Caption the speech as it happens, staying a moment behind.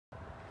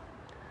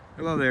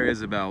Hello there,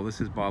 Isabel. This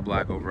is Bob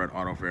Black over at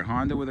Auto Fair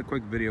Honda with a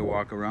quick video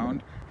walk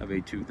around of a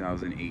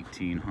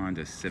 2018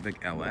 Honda Civic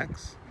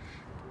LX.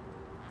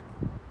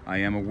 I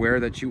am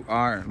aware that you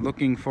are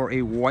looking for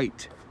a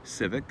white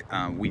Civic.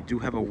 We do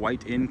have a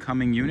white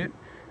incoming unit,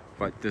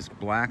 but this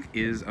black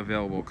is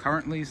available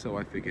currently, so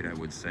I figured I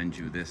would send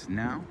you this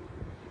now.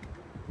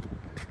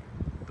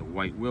 The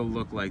white will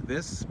look like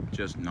this,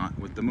 just not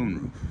with the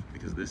moonroof,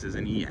 because this is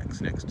an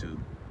EX next to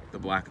the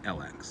black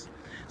LX.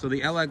 So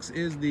the LX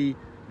is the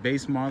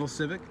base model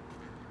Civic,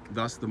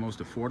 thus the most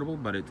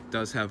affordable, but it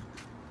does have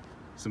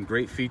some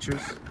great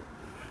features.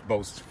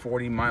 Boasts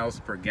 40 miles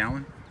per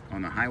gallon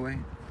on the highway.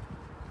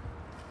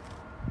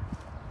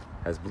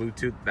 Has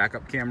Bluetooth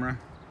backup camera,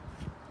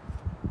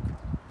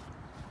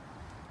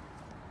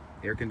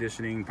 air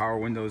conditioning, power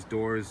windows,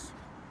 doors,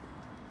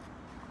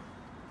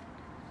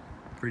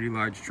 pretty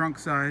large trunk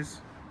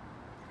size.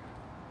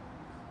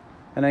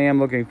 And I am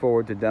looking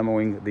forward to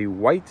demoing the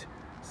white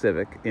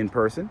Civic in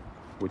person,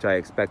 which I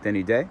expect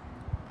any day.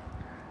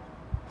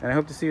 And I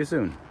hope to see you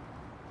soon.